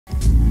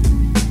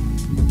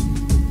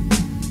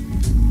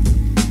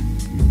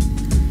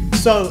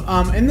So,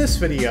 in this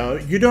video,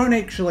 you don't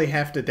actually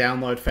have to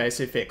download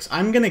FaceFX.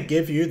 I'm going to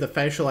give you the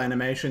facial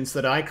animations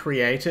that I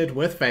created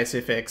with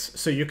FaceFX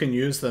so you can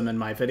use them in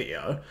my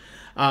video.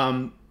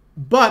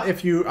 But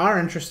if you are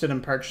interested in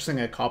purchasing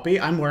a copy,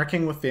 I'm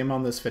working with them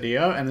on this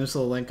video, and there's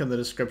a link in the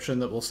description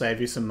that will save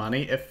you some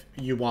money if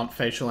you want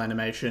facial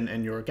animation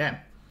in your game.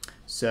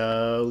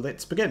 So,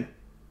 let's begin.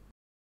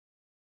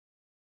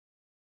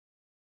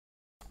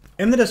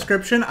 In the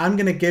description, I'm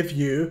going to give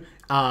you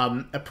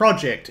a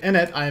project. In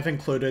it, I've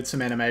included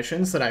some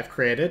animations that I've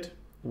created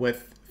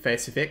with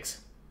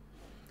FaceFX,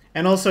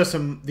 and also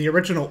the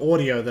original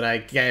audio that I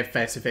gave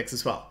FaceFX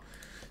as well.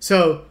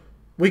 So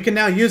we can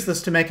now use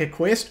this to make a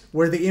quest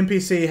where the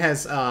NPC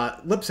has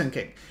lip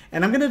syncing.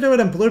 And I'm going to do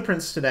it in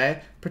blueprints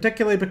today,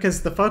 particularly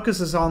because the focus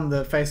is on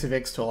the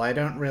FaceFX tool. I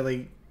don't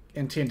really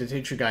intend to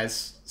teach you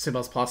guys C++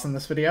 in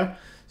this video,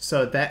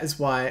 so that is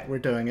why we're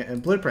doing it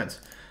in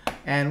blueprints.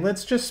 And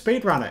let's just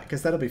speedrun it,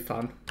 because that'll be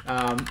fun.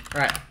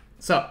 Alright,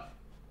 so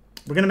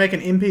we're going to make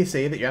an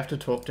NPC that you have to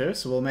talk to.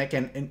 So we'll make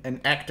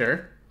an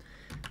actor.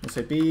 We'll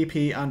say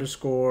BP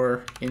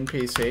underscore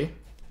NPC.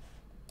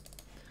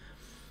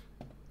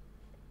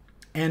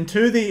 And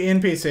to the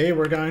NPC,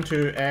 we're going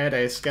to add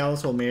a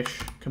skeletal mesh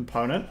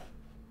component.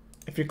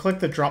 If you click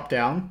the drop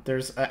down,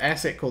 there's an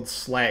asset called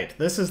Slate.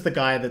 This is the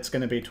guy that's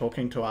going to be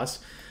talking to us.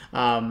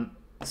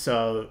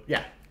 So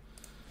yeah.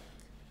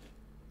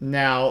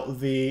 Now,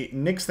 the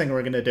next thing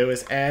we're going to do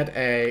is add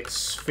a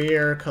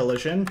sphere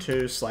collision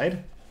to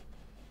Slade.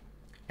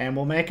 And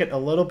we'll make it a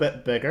little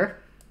bit bigger.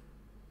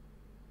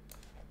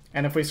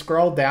 And if we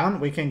scroll down,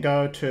 we can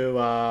go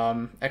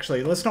to...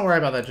 actually, let's not worry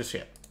about that just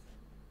yet.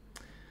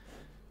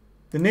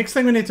 The next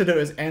thing we need to do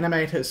is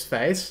animate his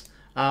face.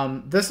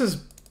 This is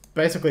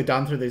basically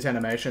done through these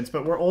animations,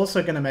 but we're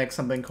also going to make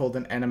something called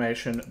an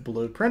animation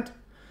blueprint.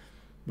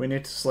 We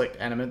need to select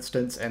anim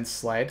instance and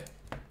Slade.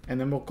 And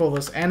then we'll call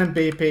this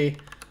animBP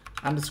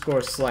underscore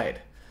Slade.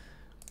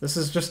 This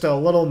is just a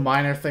little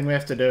minor thing we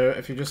have to do.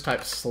 If you just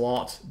type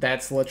slot,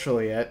 that's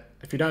literally it.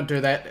 If you don't do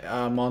that,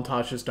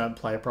 montages don't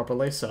play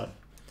properly, so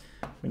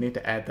we need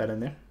to add that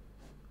in there.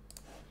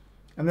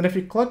 And then if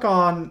you click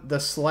on the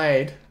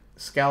Slade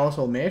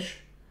skeletal mesh,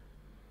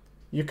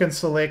 you can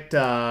select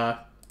the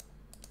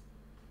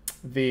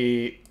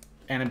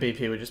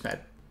animBP we just made.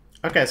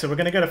 Okay, so we're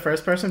going to go to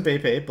first person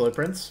BP,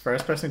 blueprints,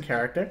 first person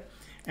character,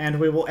 and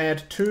we will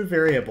add two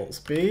variables.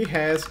 B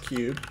has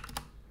cube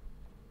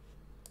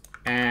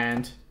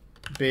and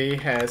B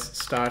has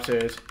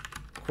started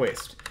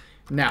quest.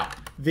 Now,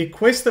 the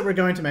quest that we're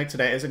going to make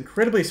today is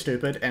incredibly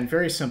stupid and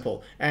very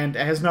simple, and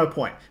it has no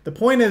point. The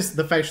point is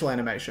the facial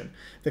animation.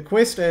 The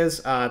quest is,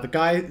 the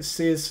guy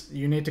says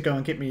you need to go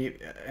and get me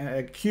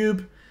a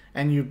cube,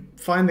 and you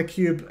find the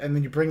cube, and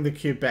then you bring the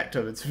cube back to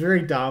him. It's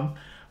very dumb,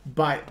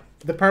 but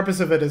the purpose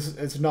of it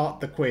is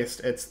not the quest,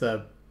 it's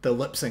the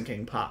lip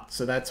syncing part.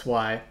 So that's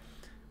why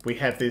we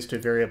have these two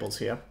variables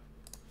here.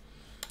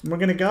 We're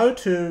going to go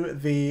to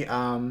the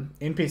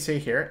NPC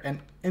here, and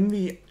in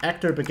the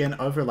actor begin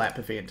overlap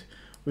event,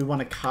 we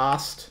want to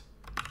cast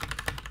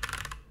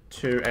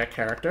to our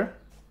character.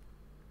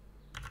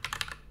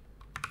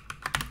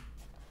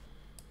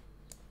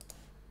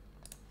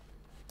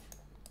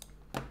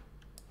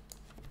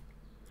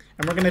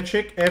 And we're going to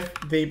check if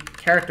the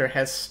character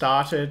has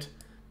started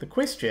the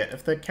quest yet.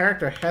 If the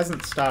character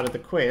hasn't started the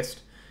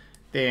quest,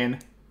 then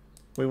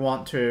we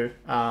want to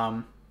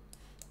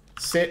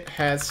set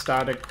has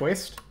started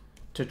quest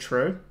to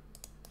true.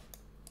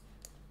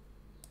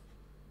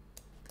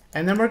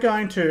 And then we're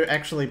going to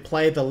actually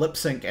play the lip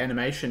sync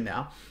animation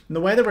now. And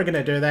the way that we're going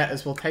to do that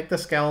is we'll take the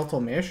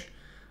skeletal mesh,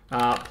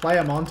 play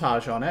a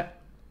montage on it,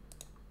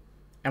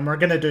 and we're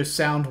going to do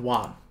sound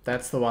 1.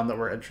 That's the one that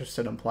we're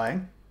interested in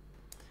playing.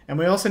 And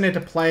we also need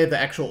to play the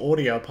actual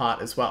audio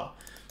part as well.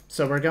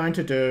 So we're going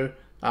to do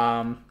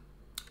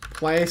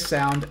play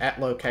sound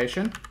at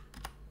location.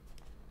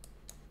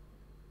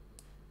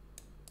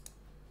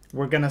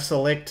 We're going to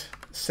select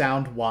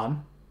sound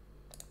 1.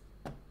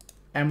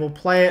 And we'll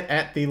play it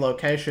at the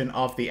location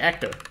of the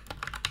actor.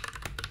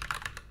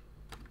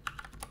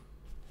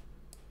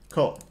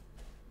 Cool.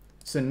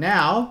 So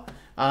now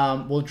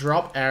we'll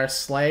drop our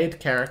Slade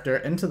character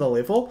into the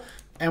level.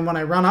 And when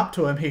I run up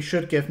to him, he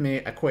should give me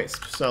a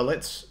quest. So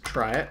let's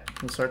try it.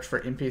 We'll search for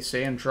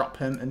NPC and drop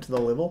him into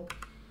the level.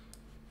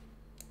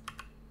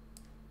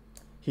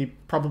 He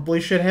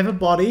probably should have a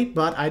body,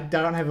 but I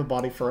don't have a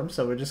body for him,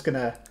 so we're just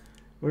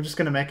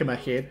gonna make him a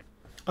head.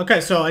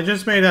 Okay, so I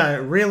just made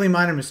a really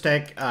minor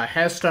mistake.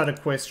 Has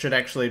started quest should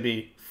actually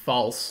be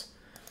false.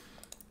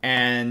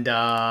 And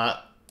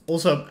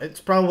also,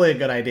 it's probably a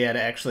good idea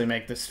to actually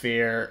make the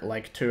sphere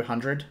like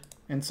 200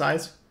 in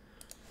size.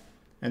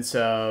 And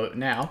so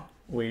now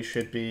we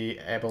should be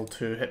able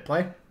to hit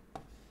play.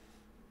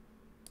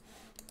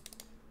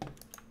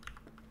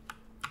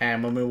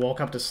 And when we walk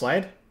up to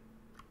Slade.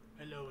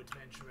 Hello,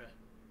 adventurer.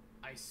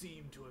 I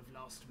seem to have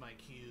lost my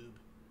cube.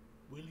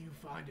 Will you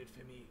find it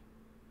for me?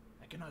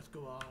 I cannot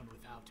go on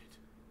without it.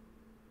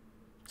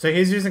 So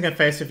he's using a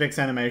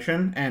FaceFX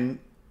animation and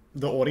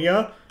the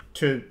audio,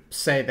 to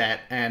say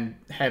that and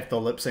have the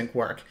lip sync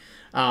work.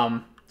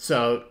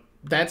 So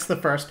that's the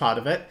first part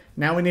of it.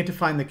 Now we need to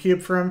find the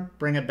cube for him,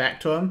 bring it back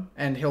to him,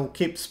 and he'll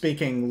keep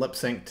speaking lip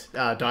synced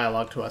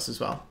dialogue to us as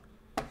well.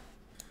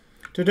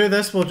 To do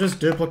this, we'll just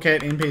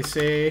duplicate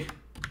NPC.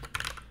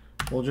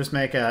 We'll just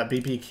make a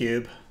BP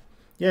cube.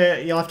 Yeah,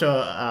 you'll have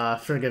to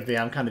forgive me,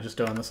 I'm kind of just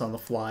doing this on the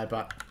fly,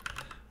 but...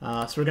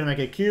 so we're going to make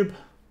a cube.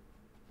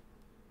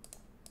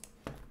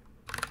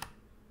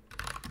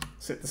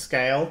 Set the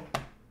scale.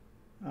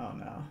 Oh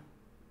no.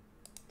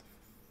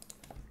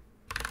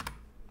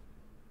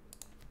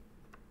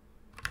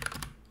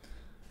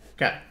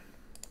 Okay.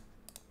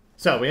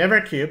 So we have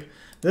our cube.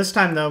 This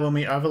time though, when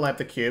we overlap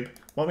the cube,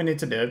 what we need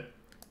to do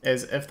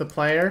is if the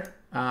player,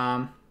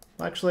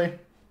 actually,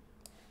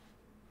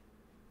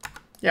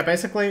 yeah,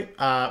 basically,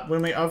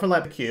 when we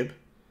overlap the cube,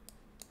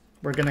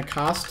 we're going to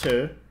cast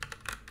to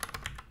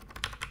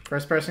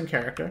first person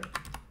character.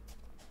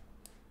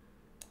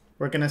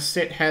 We're going to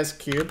set has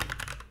cube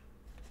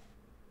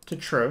to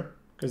true,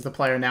 because the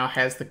player now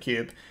has the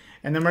cube.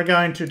 And then we're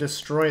going to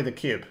destroy the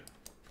cube.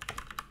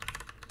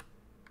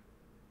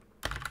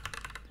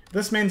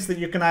 This means that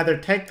you can either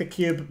take the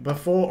cube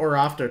before or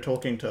after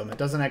talking to him. It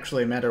doesn't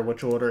actually matter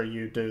which order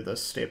you do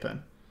this step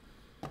in.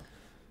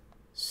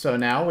 So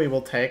now we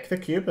will take the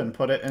cube and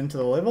put it into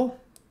the level.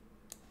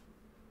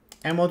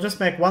 And we'll just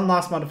make one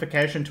last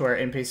modification to our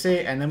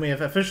NPC, and then we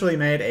have officially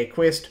made a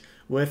quest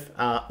with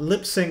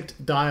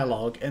lip-synced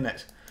dialogue in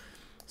it.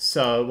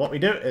 So what we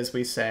do is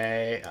we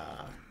say...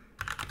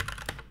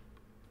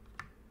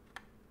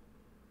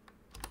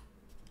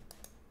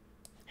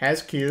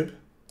 has cube.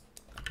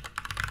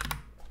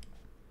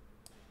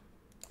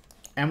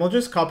 And we'll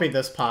just copy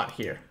this part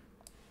here.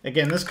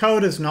 Again, this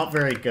code is not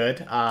very good.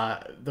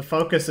 The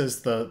focus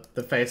is the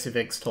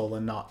FaceFX tool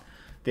and not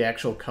the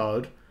actual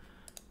code.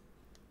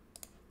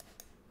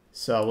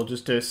 So we'll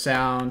just do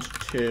sound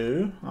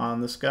 2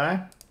 on this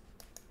guy.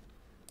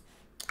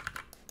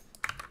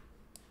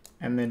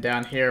 And then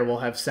down here we'll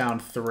have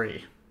sound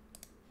 3.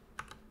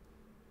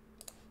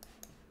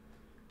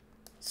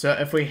 So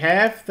if we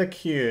have the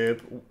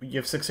cube,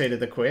 you've succeeded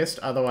the quest,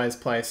 otherwise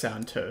play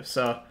sound 2.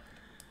 So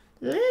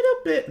a little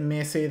bit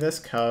messy, this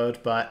code,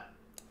 but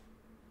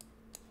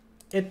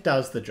it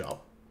does the job.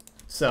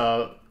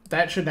 So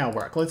that should now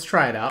work. Let's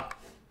try it out.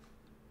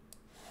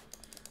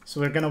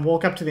 So we're going to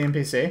walk up to the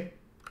NPC.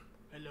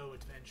 Hello,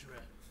 adventurer.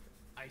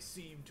 I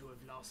seem to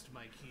have lost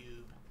my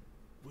cube.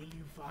 Will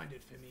you find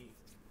it for me?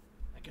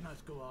 I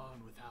cannot go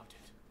on without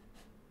it.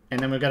 And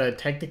then we're going to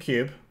take the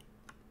cube.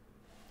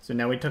 So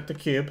now we took the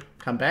cube.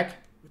 Come back.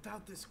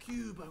 Without this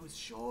cube, I was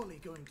surely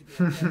going to be a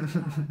dead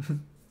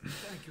man.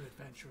 Thank you,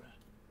 adventurer.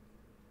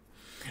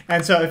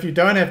 And so if you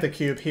don't have the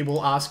cube, he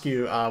will ask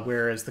you,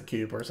 where is the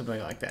cube, or something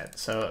like that.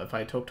 So if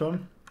I talk to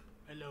him.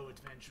 Hello,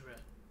 adventurer.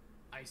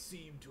 I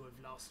seem to have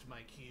lost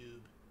my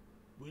cube.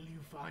 Will you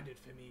find it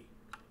for me?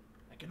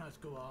 I cannot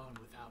go on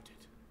without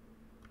it.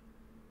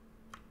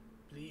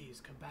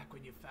 Please come back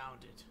when you've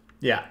found it.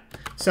 Yeah.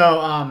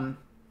 So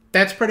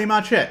that's pretty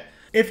much it.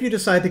 If you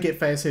decide to get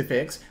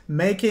FaceFX,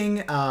 making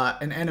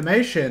an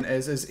animation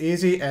is as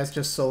easy as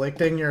just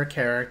selecting your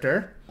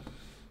character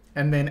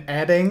and then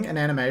adding an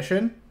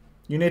animation.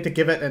 You need to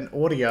give it an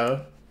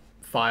audio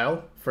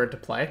file for it to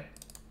play.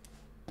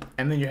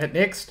 And then you hit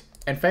next,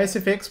 and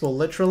FaceFX will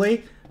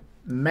literally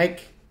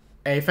make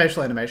a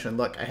facial animation.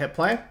 Look, I hit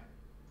play.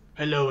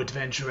 Hello,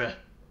 adventurer.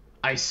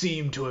 I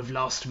seem to have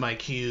lost my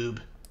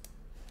cube.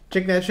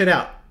 Check that shit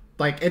out.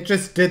 Like, it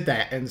just did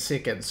that in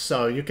seconds.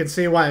 So you can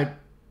see why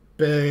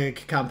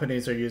big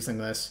companies are using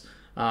this.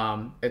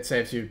 It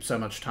saves you so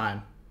much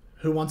time.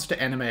 Who wants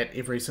to animate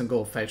every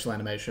single facial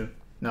animation?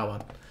 No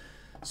one.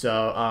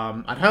 So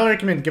I'd highly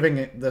recommend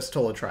giving this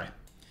tool a try.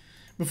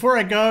 Before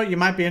I go, you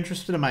might be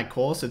interested in my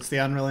course. It's the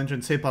Unreal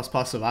Engine C++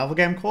 survival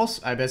game course.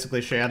 I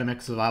basically show you how to make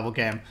a survival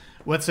game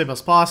with C++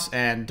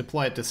 and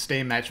deploy it to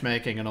Steam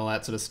matchmaking and all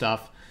that sort of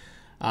stuff.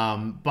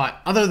 But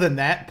other than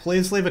that,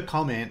 please leave a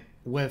comment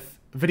with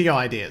video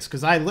ideas,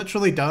 because I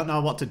literally don't know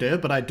what to do,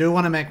 but I do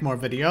want to make more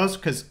videos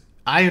because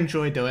I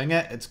enjoy doing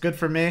it. It's good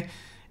for me,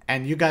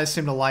 and you guys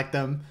seem to like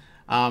them.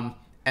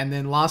 And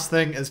then last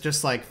thing is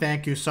just like,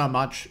 thank you so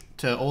much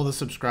to all the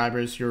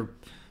subscribers. You're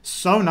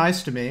so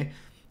nice to me.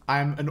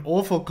 I'm an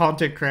awful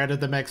content creator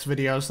that makes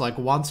videos like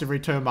once every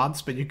 2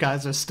 months, but you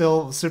guys are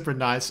still super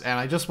nice, and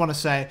I just want to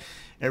say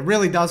it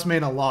really does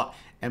mean a lot.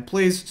 And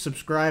please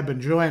subscribe and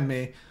join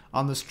me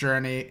on this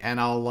journey, and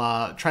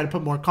I'll try to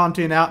put more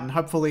content out and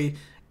hopefully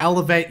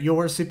elevate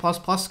your C++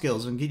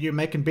 skills and get you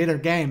making better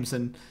games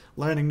and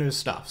learning new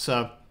stuff.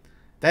 So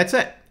that's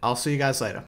it. I'll see you guys later.